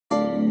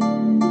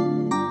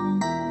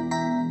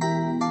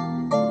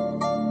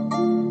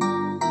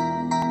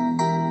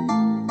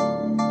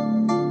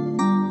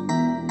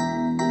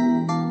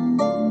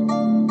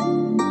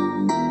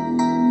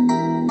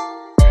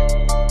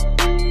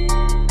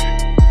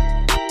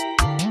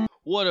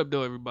What up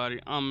though everybody,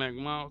 I'm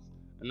MacMiles,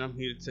 and I'm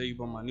here to tell you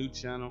about my new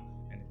channel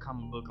and the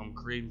comic book I'm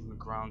creating from the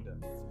ground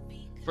up.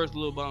 First, a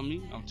little about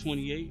me. I'm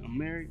 28, I'm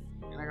married,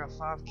 and I got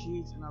 5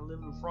 kids, and I live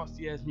in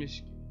frosty ass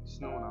Michigan. It's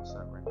snowing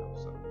outside right now,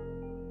 so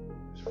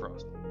it's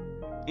frosty.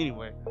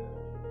 Anyway,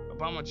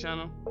 about my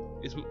channel,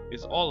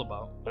 it's all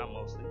about, not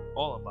mostly,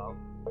 all about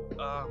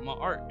my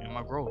art and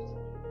my growth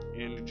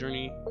and the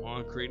journey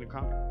on creating a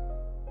comic.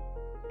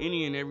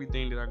 Any and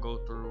everything that I go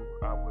through,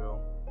 I will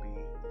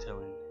be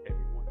telling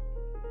everyone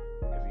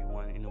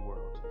in the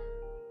world.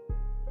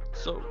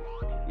 So,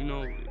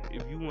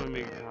 if you want to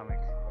make a comic,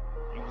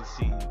 you can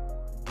see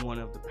one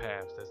of the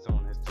paths that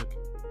someone has taken.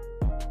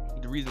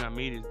 The reason I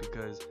made it is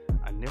because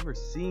I never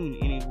seen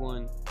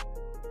anyone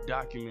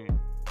document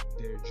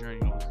their journey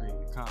on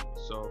creating a comic.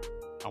 So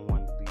I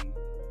wanted to be,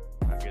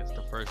 I guess,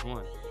 the first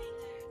one.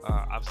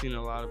 I've seen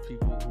a lot of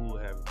people who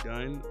have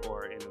done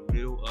or in the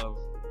middle of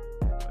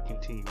a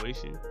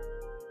continuation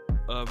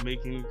of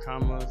making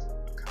comics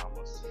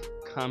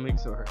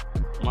or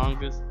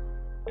mangas,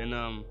 and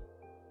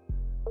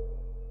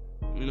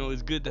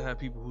it's good to have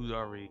people who's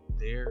already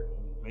there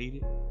who made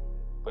it,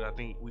 but I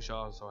think we should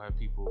also have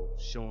people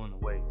showing the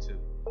way too.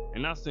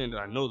 And not saying that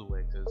I know the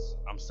way, because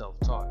I'm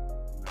self-taught,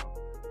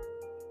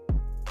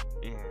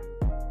 and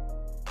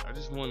I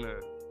just want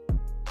to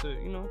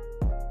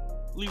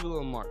leave a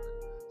little mark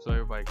so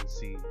everybody can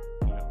see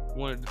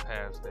one of the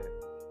paths that,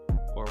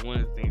 or one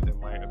of the things that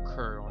might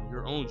occur on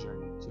your own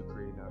journey to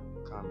create a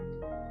comic.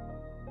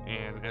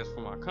 And as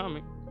for my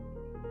comic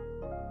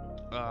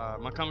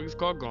is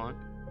called Gone.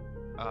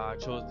 I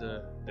chose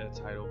that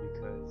title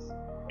because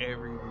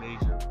every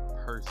major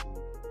person,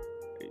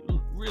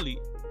 really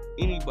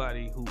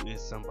anybody who is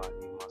somebody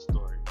in my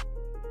story,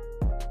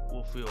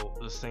 will feel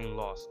the same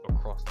loss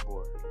across the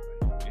board.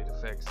 It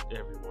affects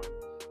everyone,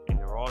 and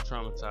they're all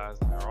traumatized,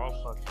 and they're all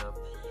fucked up.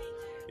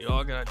 They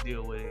all gotta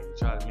deal with it and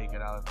try to make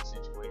it out of the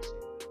situation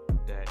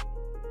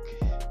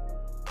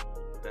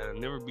that'll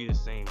never be the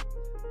same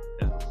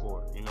as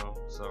before,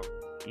 So,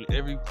 and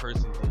every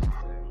person deals with it.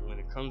 When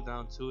it comes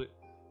down to it,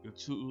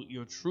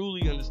 you'll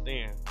truly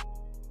understand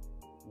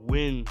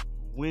when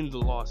the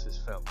loss is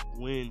felt,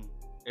 when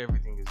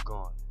everything is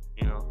gone.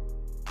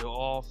 They'll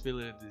all feel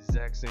it at the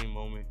exact same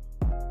moment,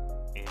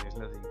 and there's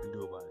nothing you can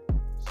do about it.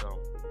 So,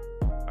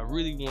 I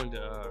really wanted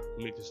to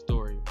make a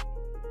story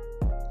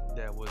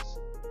that was,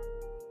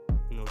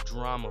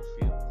 drama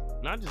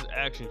filled, not just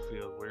action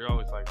filled, where you're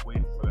always like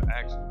waiting for the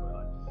action, but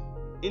like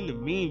in the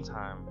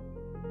meantime,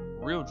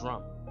 real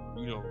drama.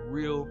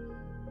 Real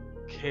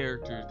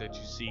characters that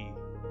you see,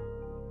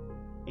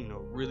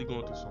 really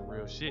going through some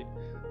real shit.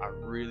 I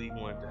really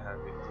wanted to have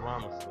it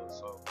drama filled,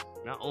 so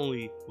not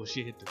only will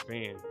shit hit the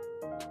fan,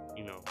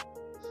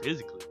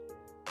 physically,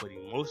 but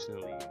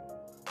emotionally,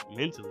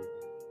 mentally,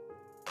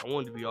 I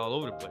wanted to be all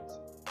over the place.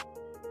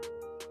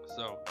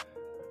 So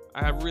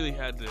I have really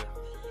had to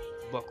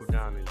buckle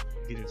down and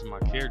get into my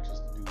characters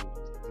to do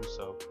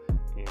so,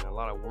 and a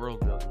lot of world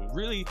building.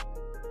 Really,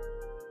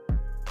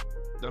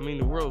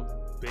 the world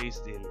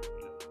based in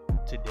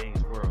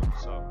today's world,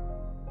 so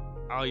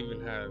I'll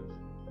even have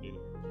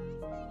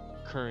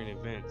current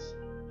events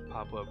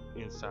pop up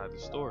inside the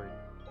story.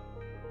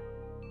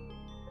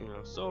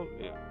 So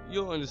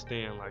you'll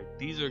understand, like,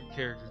 these are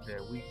characters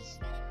that we can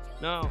see.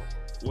 Now,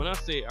 when I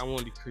say I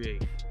wanted to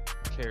create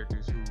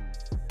characters who,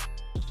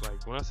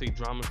 like, when I say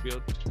drama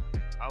filled,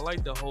 I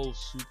like the whole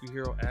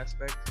superhero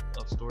aspect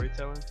of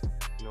storytelling,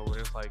 where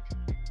it's like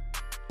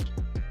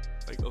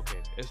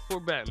okay, as for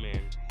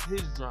Batman,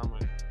 his drama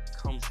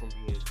comes from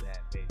being his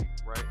bad baby,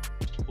 right?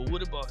 But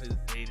what about his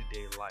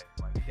day-to-day life,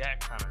 like that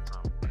kind of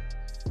drama?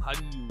 How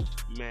do you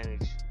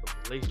manage a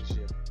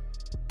relationship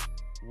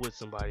with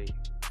somebody?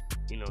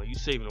 You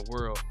saving the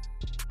world,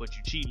 but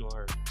you cheating on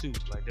her too.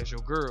 Like, that's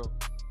your girl,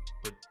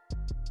 but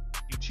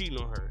you cheating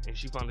on her, and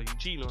she found out you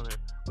cheating on her,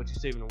 but you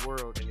saving the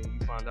world, and then you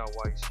find out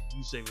why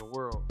you saving the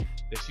world,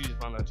 that she just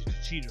found out that you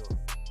cheated on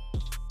her.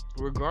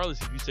 Regardless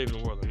if you saving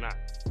the world or not,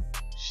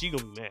 she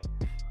gonna be mad.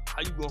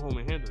 How you go home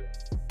and handle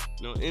that?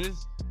 And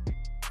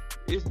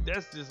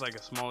that's just like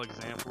a small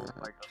example,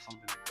 like, of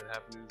something that could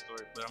happen in the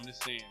story. But I'm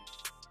just saying,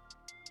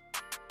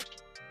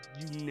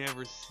 you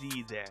never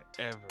see that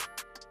ever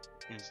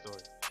in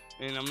stories.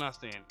 And I'm not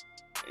saying,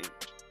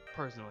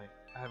 personally,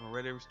 I haven't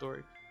read every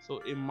story, so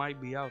it might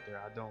be out there.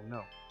 I don't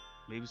know.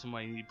 Maybe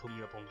somebody need to put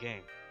me up on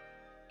game.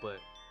 But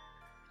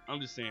I'm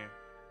just saying,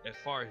 as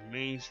far as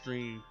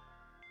mainstream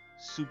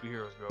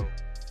superheroes go,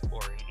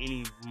 or in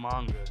any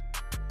manga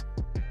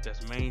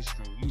that's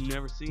mainstream, you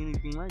never see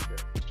anything like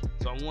that.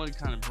 So I want to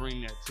kind of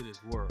bring that to this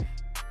world.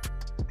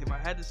 If I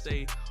had to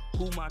say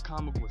who my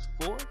comic was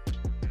for,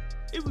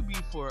 it would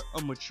be for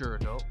a mature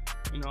adult.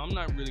 I'm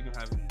not really gonna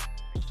have any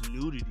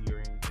nudity or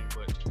anything,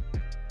 but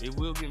it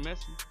will get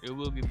messy, it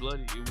will get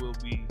bloody, it will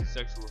be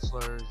sexual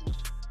slurs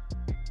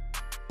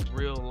and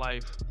real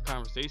life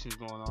conversations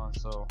going on.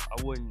 So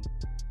I wouldn't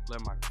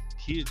let my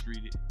kids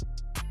read it,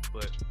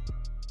 but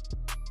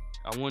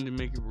I wanted to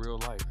make it real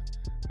life.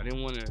 I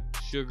didn't want to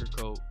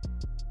sugarcoat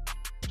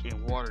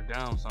and water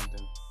down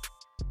something,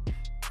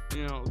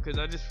 because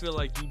I just feel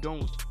like you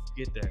don't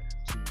get that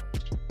too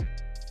much.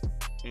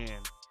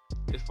 And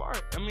as far,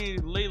 I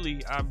mean,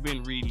 lately I've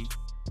been reading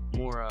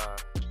more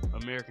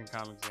American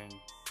comics and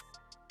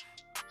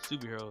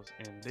superheroes,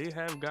 and they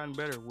have gotten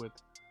better with,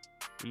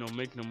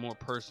 making them more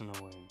personal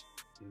and,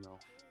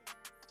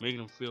 making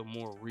them feel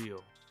more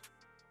real.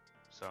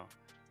 So,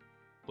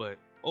 but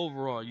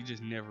overall, you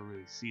just never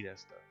really see that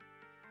stuff.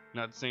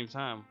 Now, at the same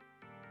time,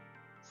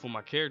 for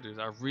my characters,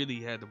 I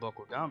really had to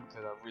buckle down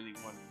because I really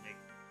wanted to make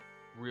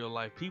real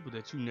life people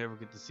that you never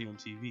get to see on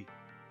TV.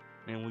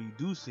 And when you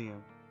do see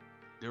them,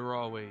 they're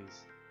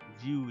always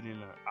viewed in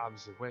an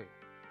opposite way.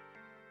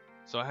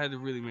 So I had to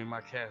really make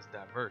my cast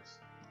diverse.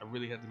 I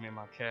really had to make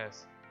my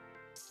cast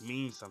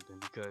mean something,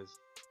 because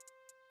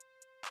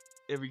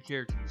every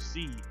character you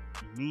see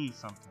means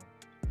something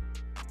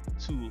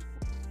to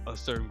a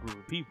certain group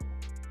of people.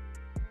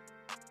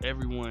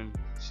 Everyone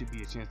should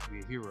be a chance to be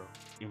a hero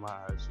in my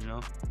eyes,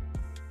 And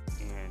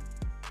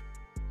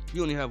if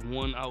you only have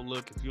one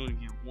outlook, if you only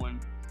get one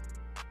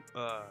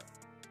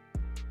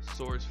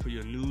source for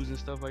your news and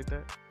stuff like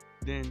that,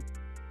 then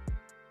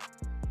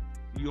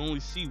you only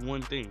see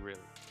one thing, really.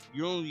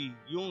 You only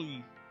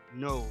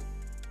know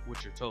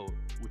what you're told,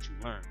 what you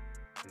learn.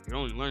 If you're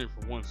only learning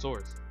from one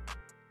source,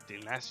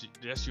 then that's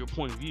your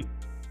point of view.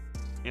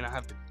 And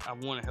I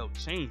want to help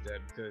change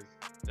that, because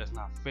that's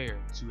not fair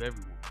to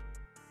everyone.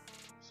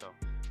 So,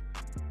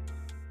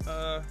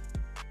 I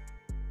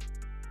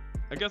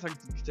guess I can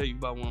tell you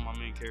about one of my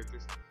main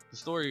characters. The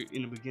story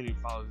in the beginning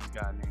follows this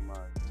guy named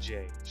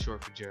Jay,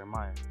 short for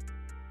Jeremiah.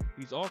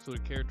 He's also the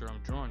character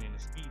I'm drawing in the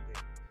speed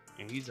date,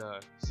 and he's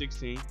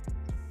 16,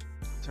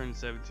 turning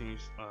 17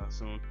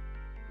 soon.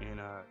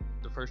 And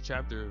the first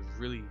chapter is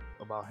really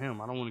about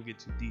him. I don't want to get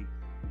too deep,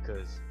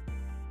 because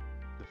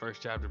the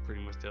first chapter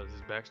pretty much tells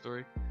his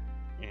backstory.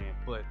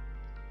 But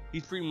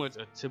he's pretty much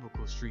a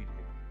typical street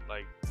nigga.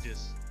 Like,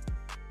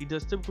 he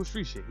does typical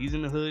street shit. He's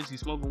in the hoods,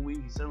 he's smoking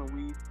weed, he's selling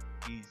weed,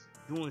 he's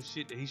doing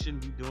shit that he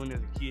shouldn't be doing as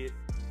a kid.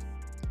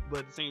 But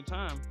at the same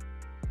time,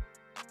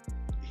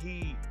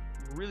 he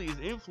really is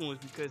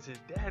influenced because his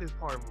dad is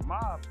part of a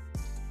mob,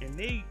 and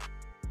they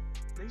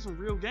some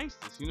real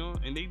gangsters,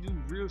 and they do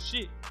real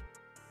shit.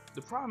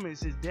 The problem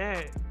is his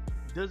dad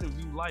doesn't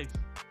view life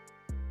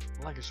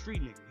like a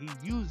street nigga. He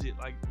views it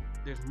like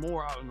there's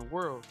more out in the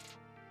world,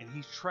 and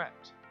he's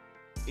trapped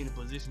in the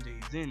position that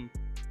he's in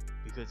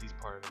because he's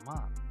part of the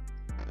mob.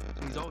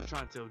 So he's always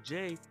trying to tell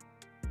Jay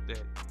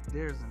that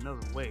there's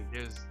another way.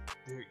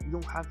 You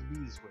don't have to be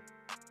this way.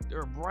 There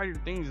are brighter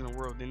things in the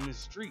world than the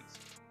streets.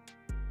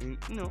 And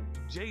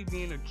Jay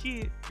being a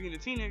kid, being a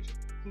teenager,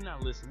 he's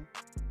not listening.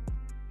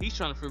 He's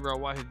trying to figure out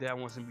why his dad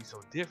wants him to be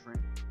so different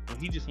when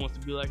he just wants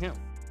to be like him.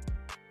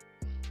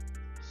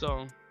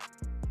 So,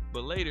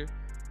 but later,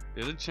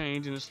 there's a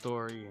change in the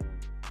story, and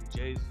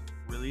Jay's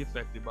really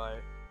affected by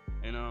it.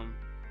 And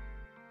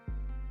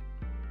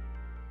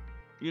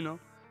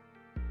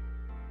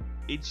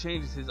it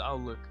changes his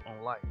outlook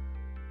on life,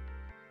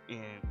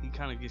 and he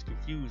kind of gets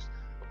confused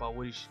about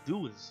what he should do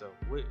with himself.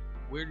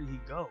 Where did he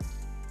go?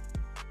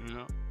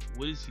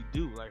 What does he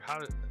do? Like, how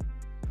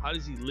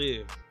does he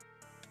live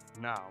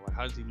now? Like,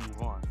 how does he move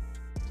on?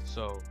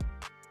 So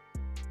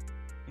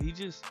he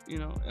just,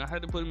 and I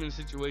had to put him in a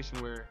situation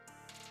where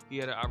he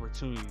had an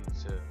opportunity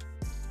to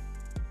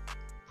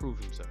prove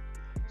himself.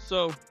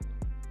 So,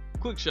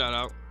 quick shout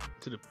out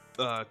to the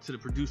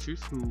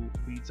producers who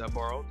beats I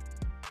borrowed.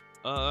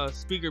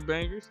 Speaker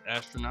Bangers,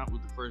 Astronaut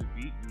with the first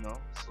beat,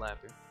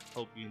 slapping.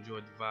 Hope you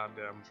enjoyed the vibe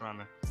that I'm trying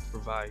to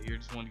provide here.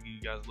 Just wanted to give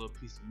you guys a little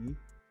piece of me.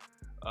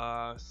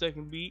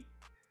 Second beat,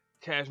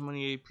 Cash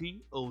Money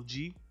AP,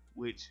 OG,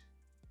 which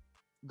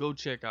go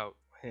check out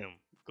him.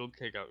 Go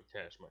check out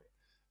Cash Money.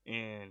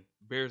 And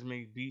Bears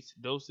Make Beats,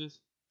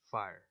 Doses,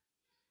 fire.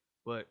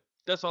 But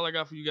that's all I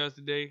got for you guys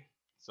today.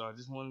 So I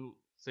just want to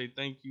say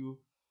thank you.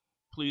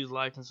 Please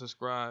like and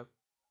subscribe,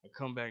 and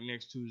come back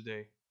next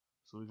Tuesday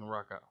so we can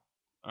rock out.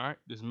 All right,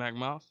 this is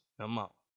MacMiles, and I'm out.